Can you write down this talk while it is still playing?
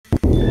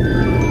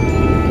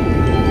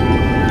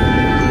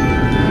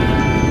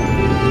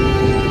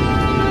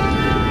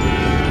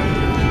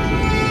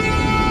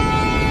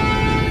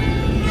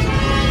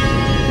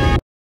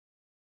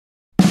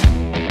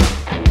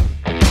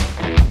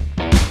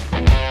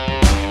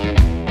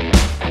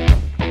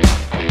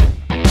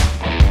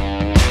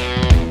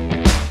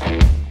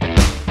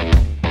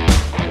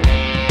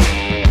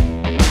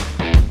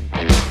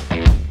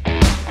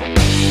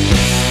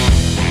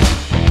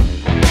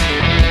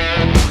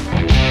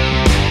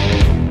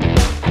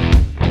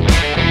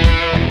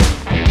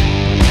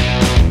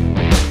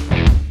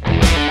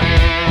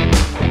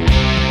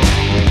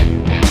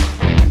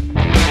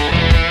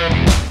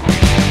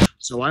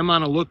so I'm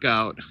on a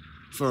lookout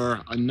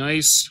for a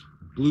nice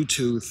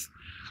Bluetooth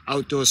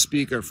outdoor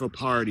speaker for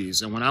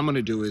parties. And what I'm going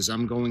to do is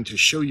I'm going to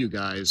show you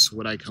guys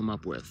what I come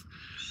up with.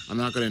 I'm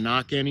not going to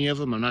knock any of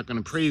them. I'm not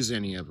going to praise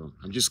any of them.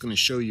 I'm just going to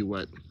show you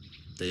what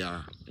they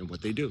are and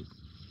what they do.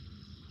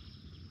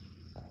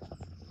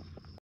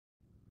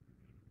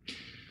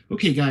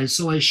 Okay guys,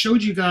 so I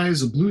showed you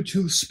guys a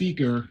Bluetooth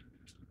speaker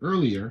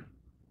earlier.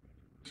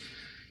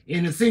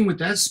 And the thing with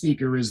that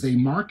speaker is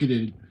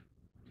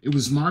it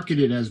was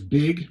marketed as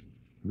big,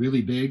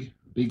 really big,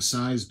 big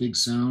size, big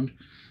sound.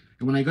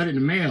 And when I got it in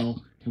the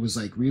mail, it was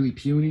like really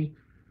puny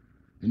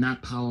and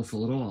not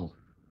powerful at all.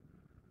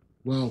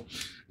 Well,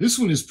 this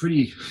one is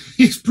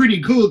it's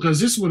pretty cool because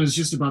this one is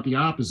just about the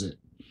opposite.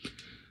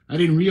 I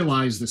didn't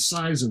realize the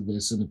size of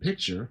this in the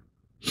picture.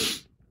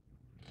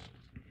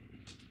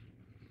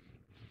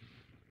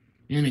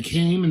 And it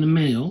came in the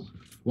mail.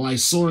 Well, I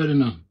saw it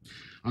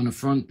on the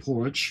front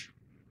porch,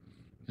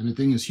 and the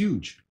thing is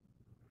huge.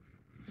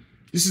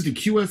 This is the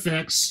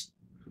QFX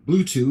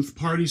Bluetooth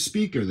party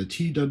speaker, the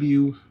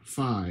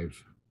TW5.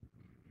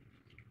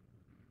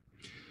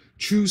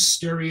 True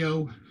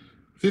stereo,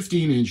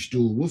 15-inch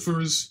dual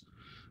woofers,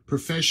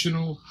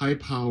 professional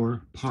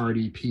high-power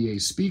party PA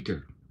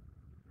speaker.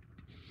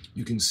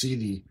 You can see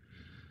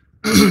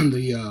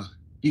the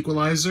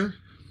equalizer.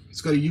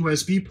 It's got a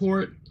USB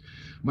port,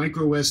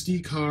 micro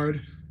SD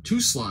card, 2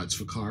 slots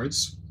for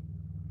cards,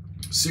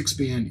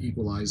 6-band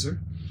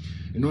equalizer,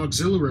 an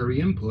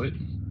auxiliary input.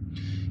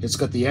 It's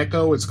got the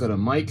echo, it's got a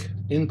mic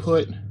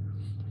input,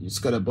 it's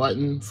got a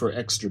button for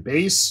extra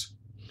bass.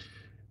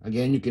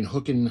 Again, you can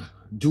hook in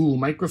dual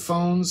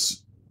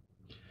microphones.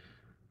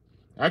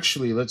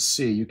 Actually, let's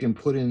see, you can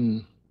put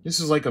in,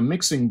 this is like a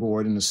mixing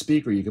board in the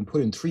speaker. You can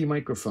put in 3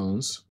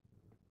 microphones.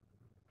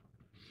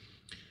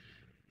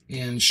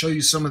 And show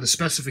you some of the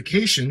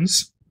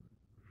specifications.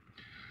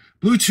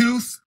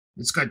 Bluetooth,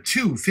 it's got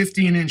 2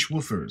 15-inch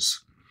woofers,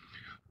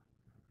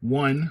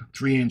 1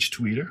 3-inch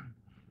tweeter,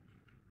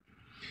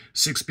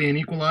 6-band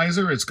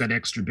equalizer, it's got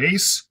extra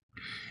bass,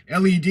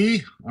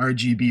 LED,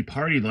 RGB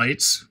party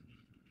lights,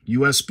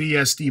 USB,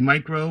 SD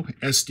micro,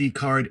 SD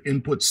card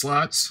input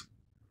slots,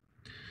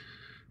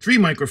 3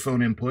 microphone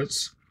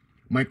inputs,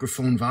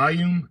 microphone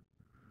volume,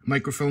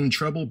 microphone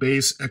treble,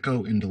 bass,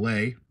 echo, and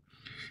delay.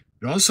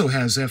 It also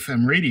has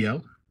FM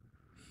radio,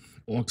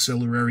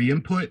 auxiliary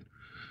input,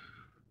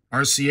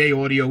 RCA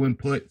audio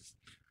input,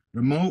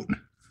 remote.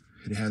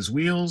 It has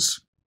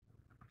wheels,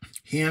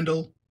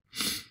 handle,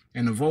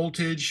 and the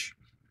voltage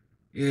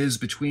is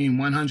between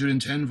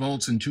 110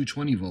 volts and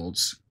 220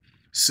 volts,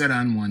 set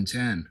on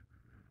 110.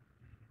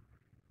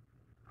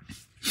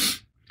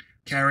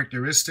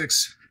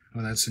 Characteristics,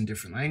 well, that's in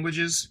different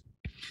languages.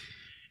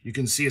 You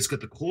can see it's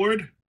got the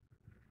cord,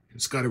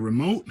 it's got a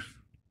remote.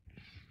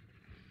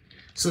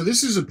 So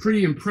this is a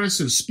pretty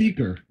impressive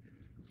speaker.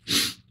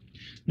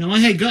 Now, I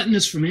had gotten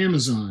this from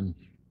Amazon,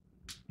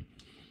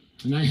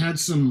 and I had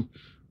some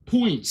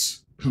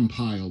points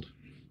compiled.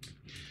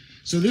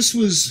 So this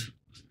was,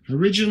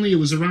 originally it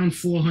was around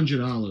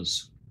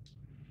 $400.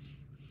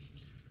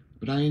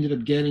 But I ended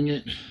up getting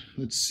it,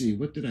 let's see,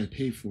 what did I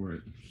pay for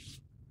it?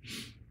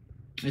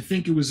 I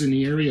think it was in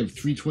the area of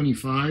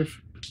 $325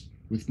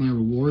 with my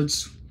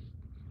rewards.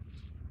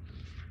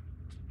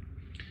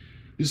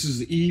 This is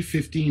the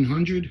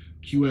E-1500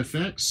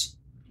 QFX.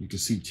 You can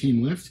see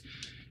Team Lift.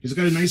 It's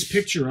got a nice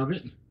picture of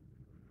it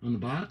on the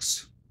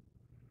box.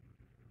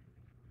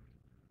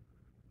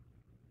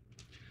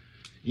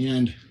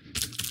 And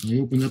I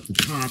opened up the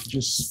top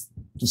just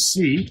to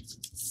see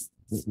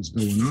what was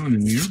going on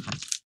in there.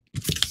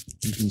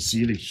 You can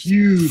see the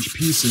huge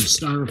piece of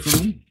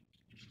styrofoam.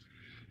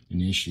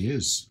 And there she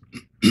is.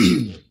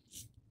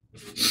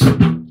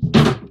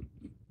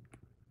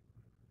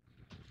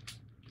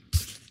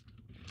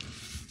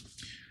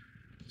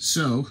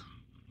 So,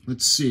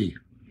 let's see.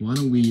 Why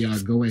don't we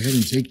go ahead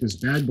and take this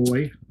bad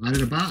boy out of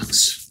the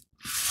box.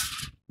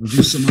 We'll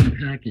do some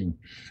unpacking.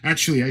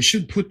 Actually, I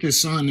should put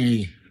this on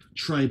a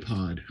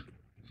tripod.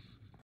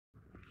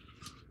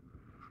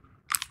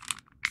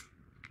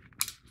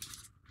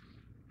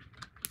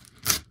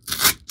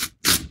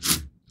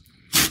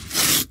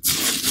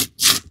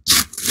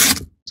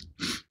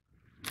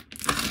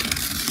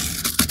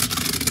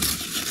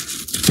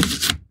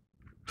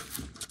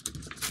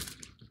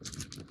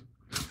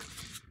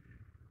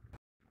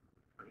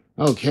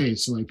 Okay,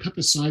 so I cut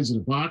the sides of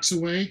the box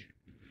away.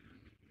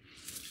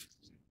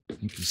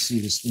 You can see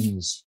this thing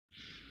is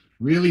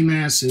really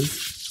massive.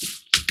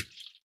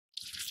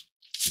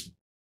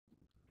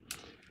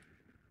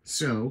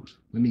 So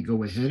let me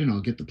go ahead and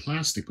I'll get the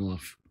plastic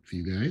off for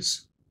you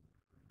guys.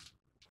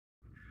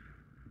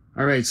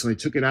 All right, so I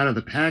took it out of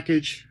the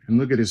package and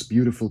look at this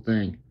beautiful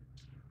thing.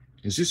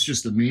 Is this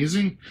just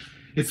amazing?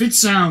 If it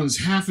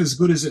sounds half as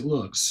good as it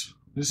looks,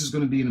 this is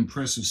going to be an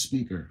impressive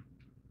speaker.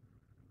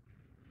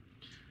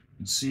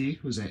 Let's see,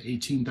 it was at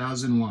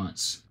 18,000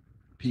 watts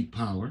peak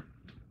power.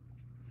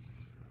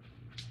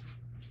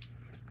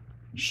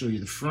 I'll show you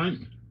the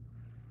front,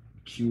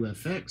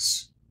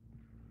 QFX.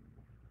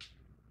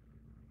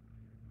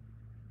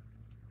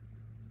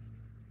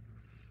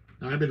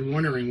 I've been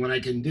wondering what I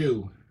can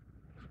do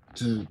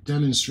to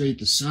demonstrate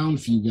the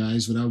sound for you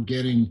guys without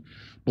getting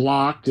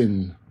blocked,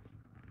 and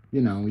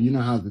you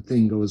know how the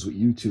thing goes with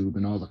YouTube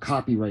and all the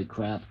copyright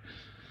crap.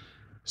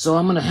 So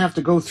I'm gonna have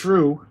to go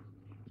through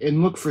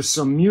and look for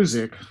some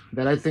music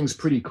that I think's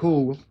pretty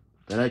cool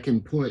that I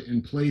can put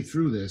and play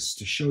through this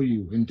to show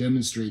you and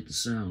demonstrate the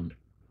sound.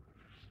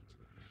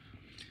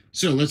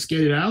 So let's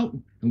get it out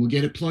and we'll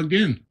get it plugged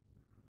in.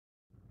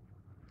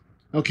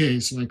 Okay,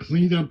 so I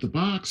cleaned up the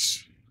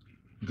box,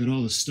 got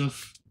all the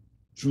stuff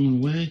thrown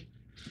away,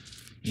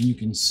 and you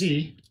can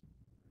see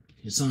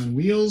it's on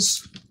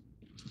wheels,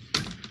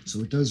 so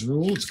it does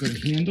roll. It's got a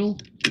handle.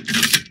 You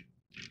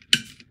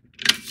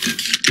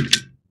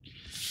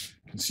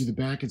can see the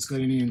back, it's got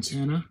an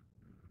antenna.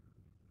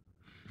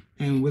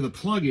 And where the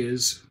plug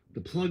is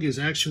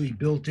actually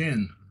built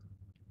in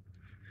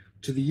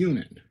to the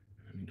unit.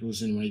 It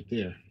goes in right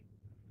there.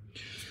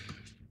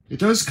 It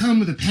does come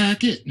with a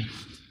packet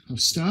of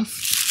stuff.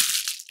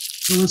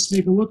 So let's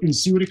take a look and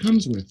see what it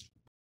comes with.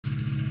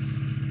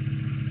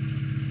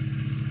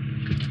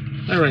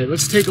 All right,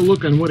 let's take a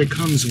look on what it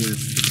comes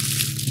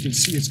with. You can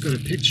see it's got a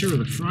picture of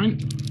the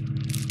front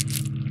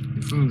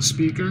of the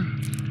speaker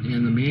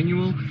and the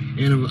manual,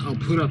 and I'll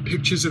put up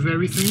pictures of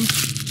everything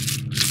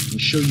and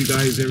show you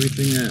guys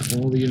everything,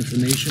 all the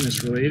information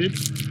that's related.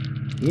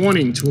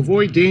 Warning, to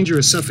avoid danger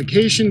of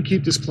suffocation,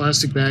 keep this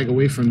plastic bag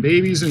away from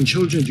babies and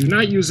children. Do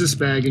not use this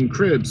bag in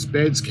cribs,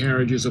 beds,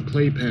 carriages, or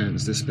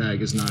playpens. This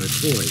bag is not a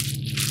toy.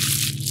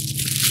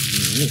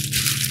 All right.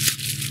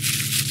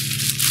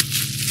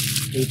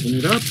 Open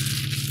it up.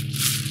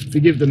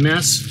 Forgive the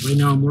mess. Right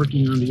now I'm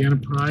working on the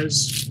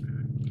Enterprise,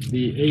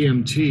 the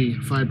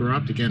AMT fiber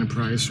optic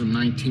Enterprise from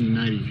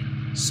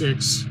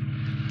 1996.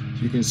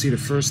 You can see the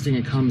first thing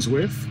it comes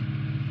with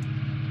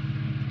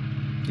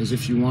is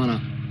if you want to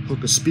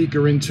hook a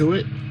speaker into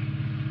it.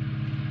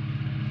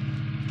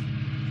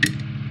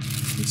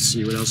 Let's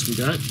see what else we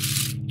got.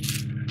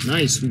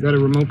 Nice, we got a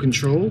remote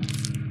control.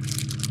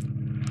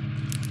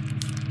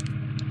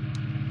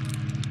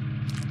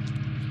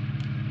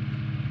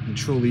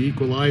 Control the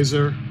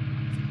equalizer,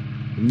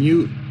 the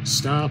mute,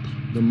 stop,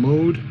 the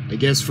mode, I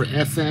guess for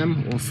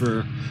FM or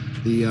for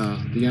the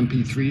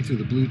MP3 through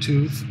the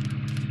Bluetooth.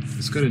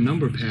 It's got a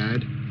number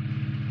pad,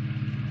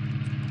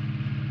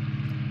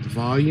 the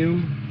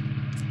volume,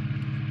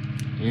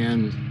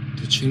 and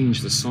to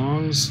change the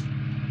songs.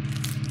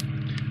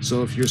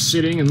 So if you're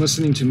sitting and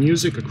listening to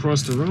music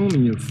across the room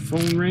and your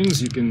phone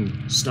rings, you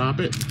can stop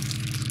it.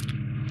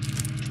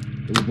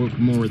 We'll look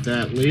more at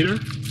that later.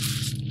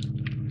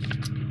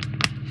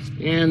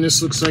 And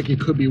this looks like it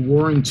could be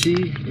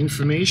warranty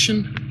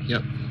information.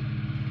 Yep.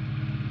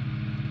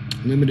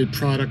 Limited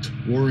product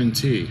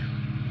warranty.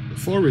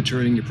 Before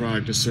returning your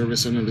product or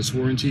service under this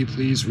warranty,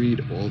 please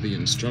read all the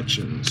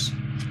instructions.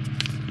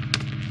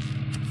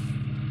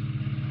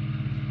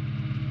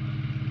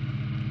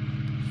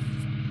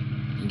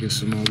 And give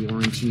some more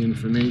warranty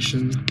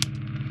information.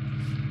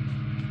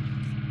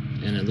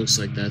 And it looks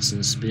like that's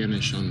in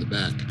Spanish on the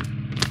back.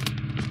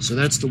 So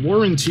that's the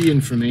warranty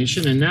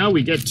information, and now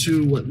we get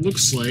to what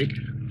looks like,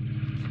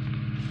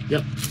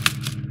 yep,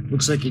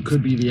 looks like it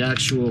could be the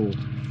actual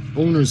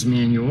owner's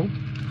manual.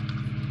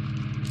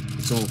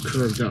 It's all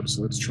curved up,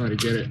 so let's try to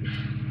get it.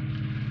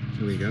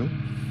 Here we go.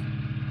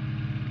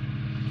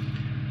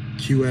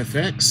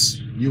 QFX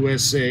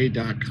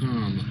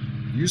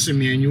user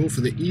manual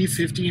for the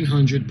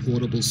E-1500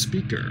 portable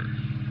speaker.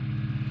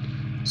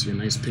 See a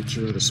nice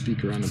picture of the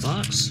speaker on the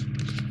box.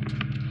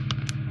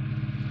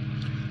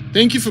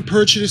 Thank you for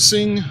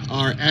purchasing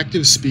our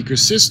active speaker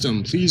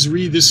system. Please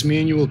read this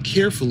manual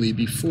carefully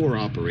before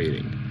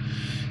operating.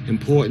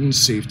 Important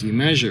safety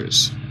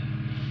measures.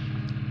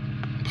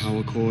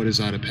 Power cord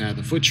is out of path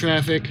of foot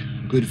traffic.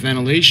 Good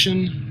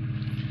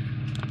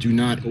ventilation. Do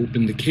not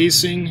open the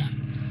casing.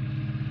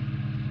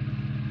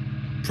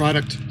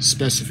 Product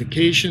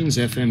specifications: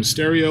 FM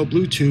stereo,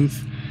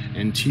 Bluetooth,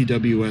 and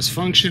TWS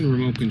function,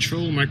 remote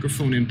control,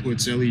 microphone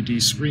inputs,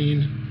 LED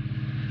screen,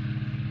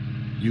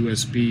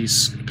 USB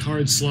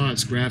card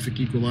slots, graphic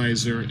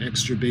equalizer,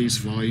 extra bass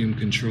volume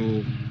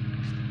control,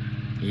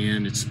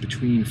 and it's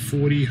between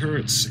 40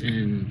 Hertz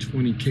and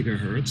 20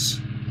 gigahertz.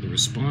 The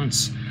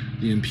response,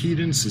 the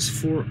impedance is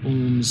 4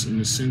 ohms and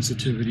the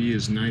sensitivity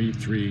is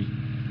 93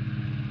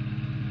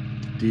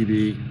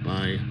 dB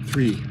by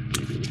 3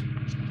 dB.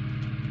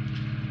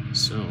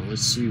 So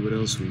let's see what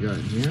else we got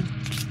in here.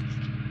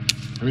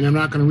 I mean, I'm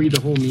not going to read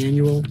the whole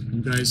manual.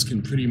 You guys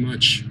can pretty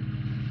much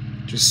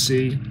just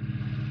see.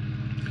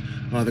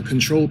 The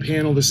control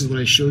panel, this is what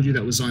I showed you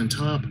that was on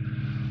top.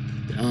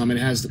 It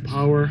has the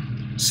power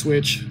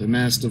switch, the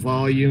master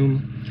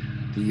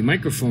volume, the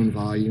microphone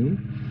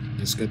volume.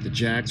 It's got the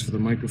jacks for the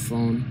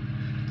microphone,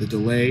 the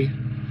delay,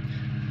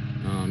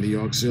 the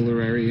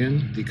auxiliary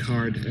in, the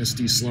card,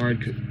 SD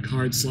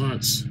card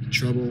slots,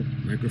 treble,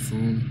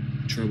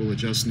 microphone, treble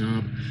adjust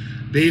knob,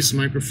 bass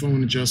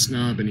microphone adjust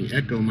knob, and the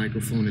echo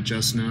microphone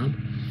adjust knob,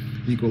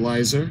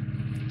 equalizer,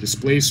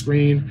 display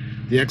screen,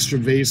 the extra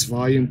bass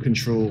volume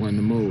control and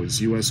the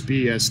modes: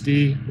 USB,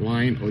 SD,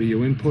 line,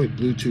 audio input,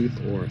 Bluetooth,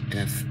 or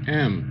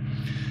FM.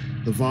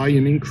 The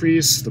volume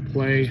increase, the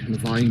play, and the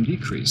volume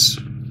decrease.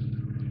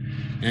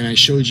 And I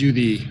showed you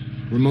the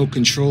remote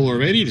control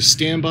already, the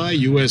standby,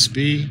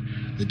 USB,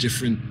 the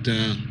different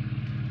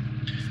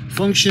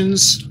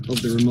functions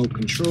of the remote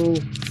control.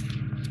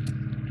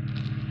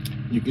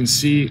 You can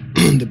see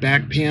the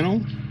back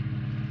panel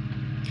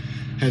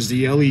has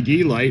the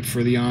LED light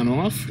for the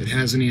on-off. It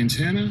has an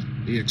antenna,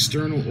 the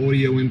external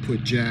audio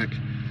input jack,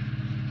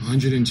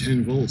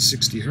 110 volts,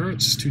 60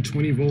 hertz,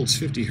 220 volts,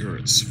 50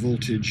 hertz,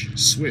 voltage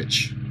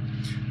switch,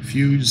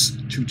 fuse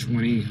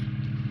 220,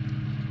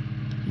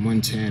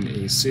 110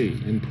 AC,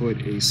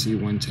 input AC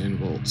 110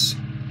 volts.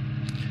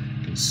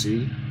 You can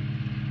see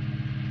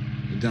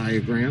the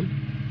diagram.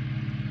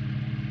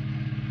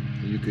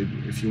 You could,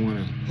 if you want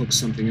to hook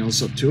something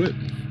else up to it.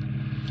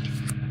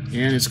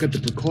 And it's got the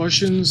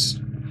precautions.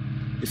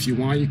 If you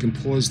want, you can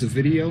pause the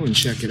video and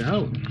check it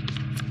out.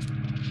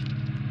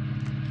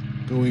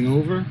 Going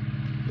over,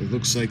 it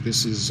looks like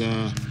this is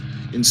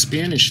in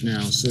Spanish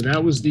now. So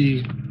that was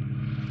the,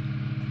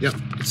 yep,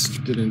 it's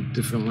in a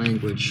different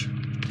language.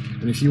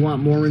 And if you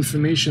want more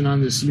information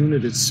on this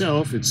unit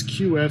itself, it's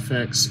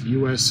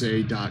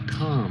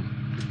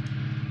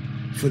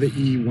QFXUSA.com for the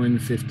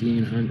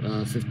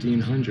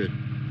E-1500.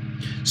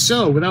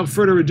 So without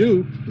further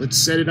ado, let's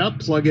set it up,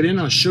 plug it in.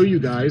 I'll show you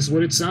guys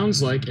what it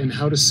sounds like and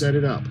how to set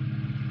it up.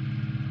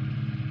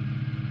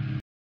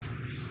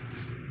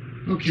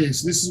 Okay,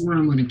 so this is where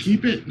I'm going to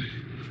keep it.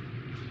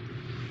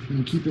 I'm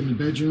going to keep it in the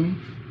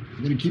bedroom.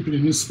 I'm going to keep it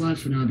in this spot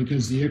for now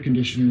because the air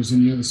conditioner is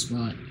in the other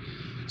spot.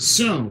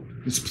 So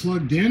it's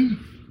plugged in.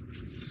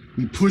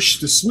 We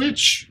push the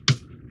switch.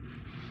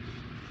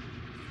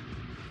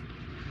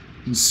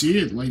 You can see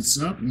it lights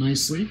up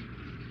nicely.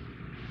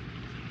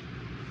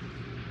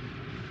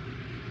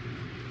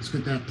 It's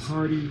got that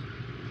party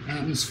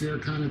atmosphere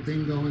kind of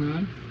thing going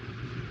on.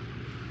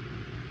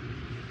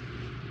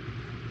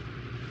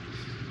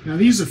 Now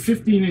these are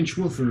 15-inch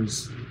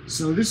woofers,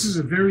 so this is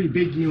a very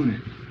big unit.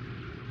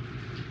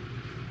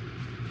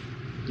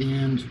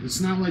 And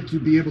it's not like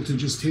you'd be able to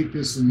just take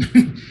this and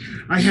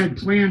I had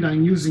planned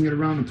on using it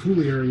around the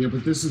pool area,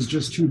 but this is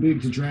just too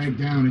big to drag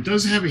down. It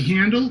does have a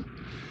handle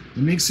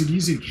that makes it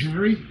easy to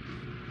carry,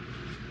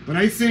 but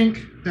I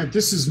think that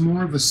this is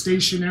more of a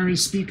stationary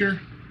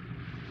speaker.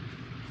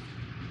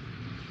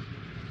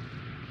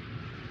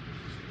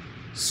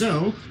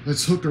 So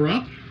let's hook her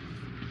up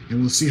and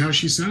we'll see how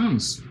she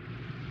sounds.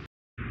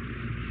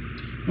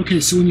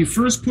 Okay, so when you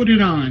first put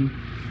it on,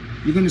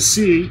 you're going to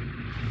see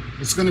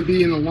it's going to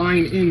be in the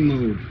line in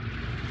mode.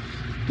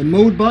 The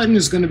mode button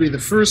is going to be the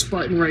first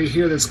button right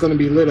here that's going to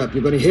be lit up.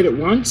 You're going to hit it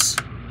once.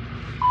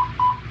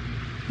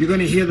 You're going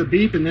to hear the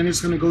beep, and then it's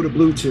going to go to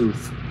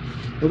Bluetooth.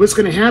 And what's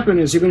going to happen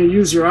is you're going to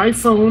use your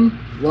iPhone.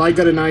 Well, I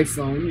got an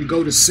iPhone. You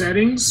go to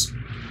Settings,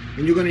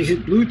 and you're going to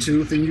hit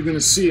Bluetooth, and you're going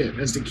to see it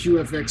as the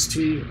QFX,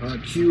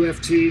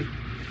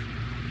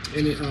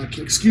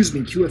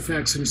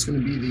 and it's going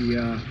to be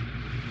the,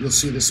 you'll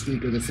see the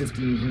speaker, the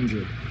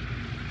 1500.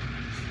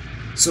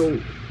 So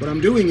what I'm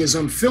doing is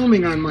I'm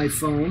filming on my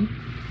phone.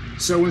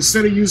 So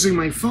instead of using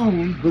my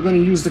phone, we're going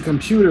to use the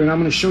computer, and I'm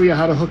going to show you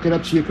how to hook it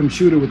up to your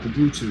computer with the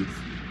Bluetooth.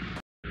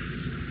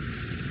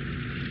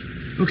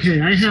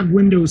 Okay, I have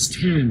Windows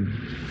 10,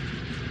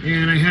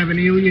 and I have an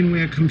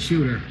Alienware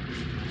computer.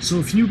 So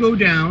if you go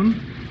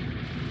down,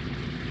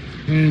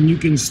 and you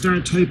can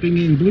start typing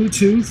in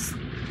Bluetooth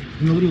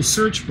in the little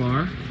search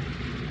bar,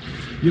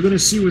 you're going to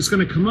see what's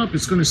going to come up.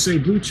 It's going to say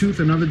Bluetooth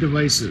and other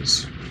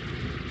devices.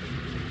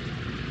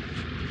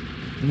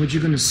 And what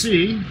you're going to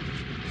see,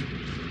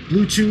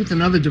 Bluetooth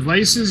and other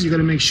devices, you're going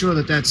to make sure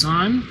that that's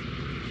on.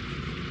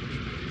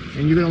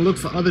 And you're going to look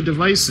for other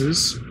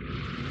devices.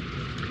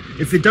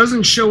 If it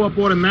doesn't show up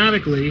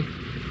automatically,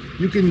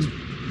 you can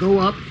go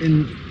up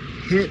and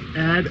hit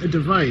Add a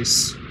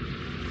Device.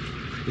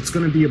 It's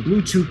going to be a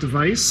Bluetooth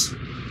device.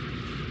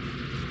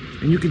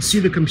 And you can see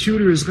the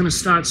computer is going to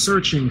start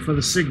searching for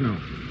the signal.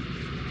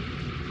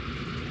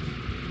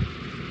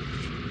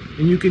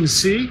 And you can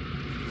see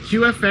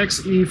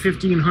QFX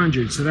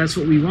E-1500, so that's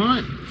what we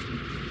want.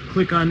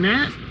 Click on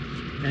that,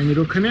 and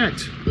it'll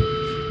connect.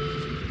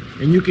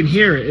 And you can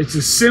hear it. It's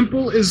as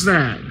simple as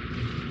that.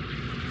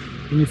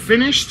 When you're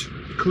finished,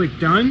 click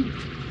Done,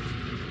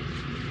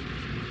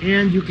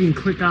 and you can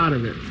click out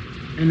of it.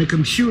 And the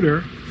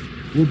computer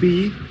will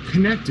be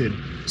connected.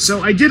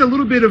 So I did a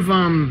little bit of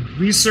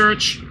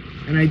research,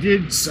 and I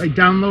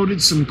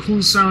downloaded some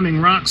cool sounding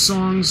rock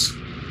songs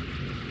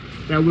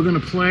that we're going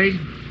to play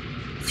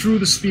through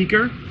the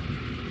speaker.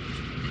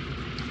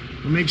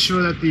 We'll make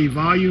sure that the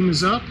volume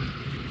is up.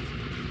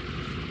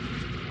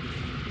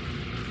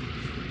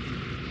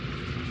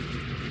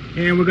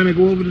 And we're going to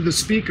go over to the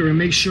speaker and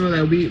make sure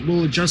that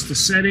we'll adjust the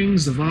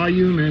settings, the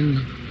volume,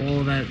 and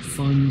all that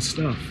fun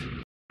stuff.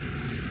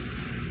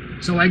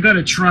 So I got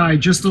to try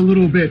just a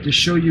little bit to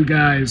show you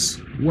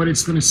guys what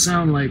it's going to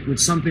sound like with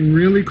something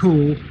really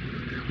cool.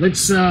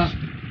 Let's do a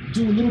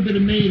little bit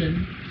of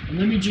Maiden, And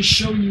let me just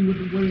show you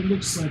what it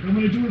looks like. I'm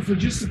going to do it for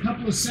just a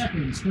couple of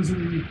seconds because of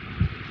the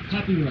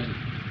copyright.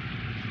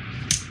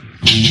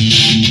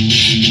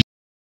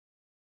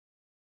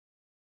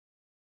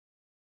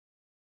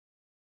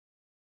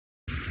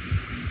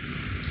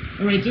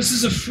 All right, this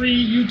is a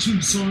free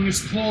YouTube song.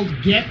 It's called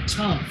Get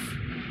Tough.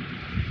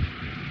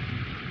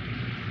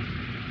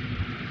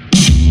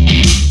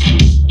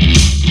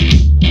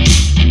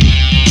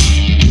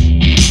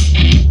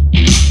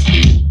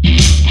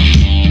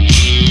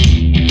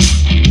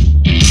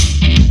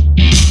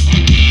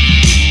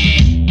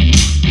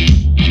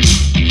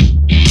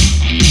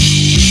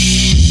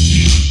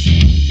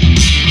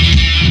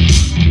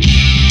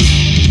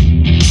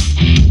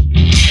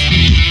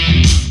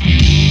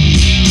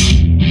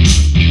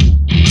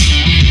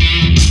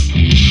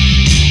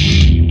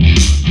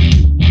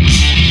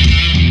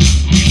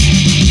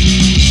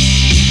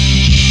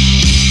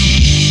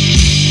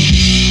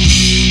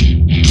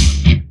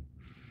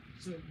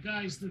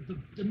 Guys,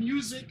 the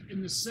music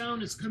and the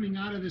sound that's coming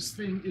out of this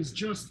thing is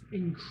just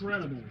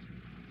incredible.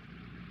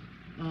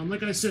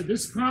 Like I said,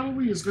 this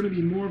probably is going to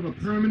be more of a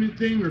permanent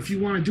thing, or if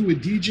you want to do a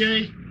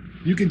DJ,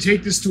 you can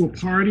take this to a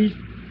party.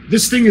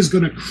 This thing is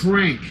going to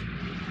crank.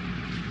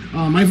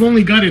 I've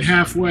only got it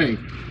halfway,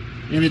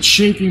 and it's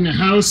shaking the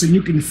house, and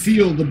you can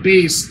feel the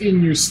bass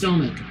in your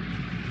stomach.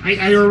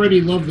 I already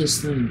love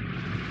this thing.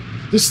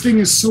 This thing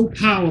is so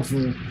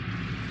powerful.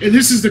 And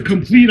this is the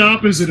complete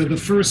opposite of the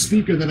first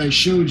speaker that I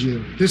showed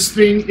you. This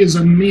thing is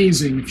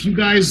amazing. If you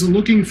guys are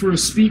looking for a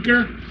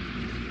speaker,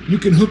 you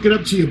can hook it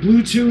up to your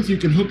Bluetooth, you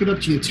can hook it up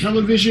to your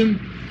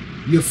television,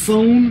 your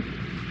phone,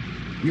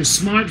 your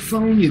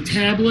smartphone, your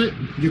tablet,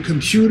 your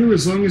computer.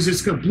 As long as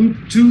it's got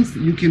Bluetooth,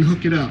 you can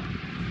hook it up.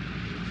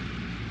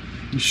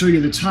 I'll show you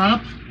the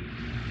top.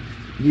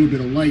 A little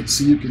bit of light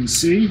so you can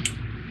see.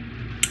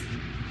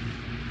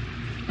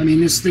 I mean,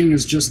 this thing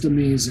is just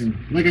amazing.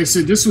 Like I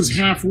said, this was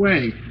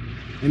halfway,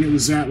 and it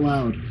was that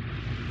loud.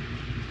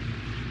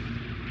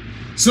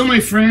 So my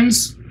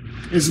friends,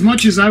 as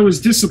much as I was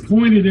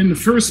disappointed in the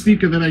first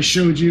speaker that I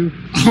showed you,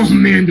 oh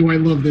man, do I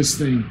love this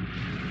thing.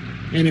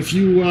 And if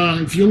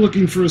you're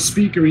looking for a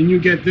speaker and you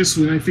get this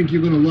one, I think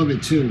you're going to love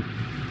it too.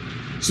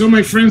 So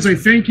my friends, I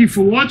thank you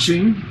for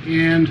watching,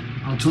 and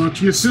I'll talk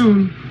to you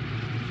soon.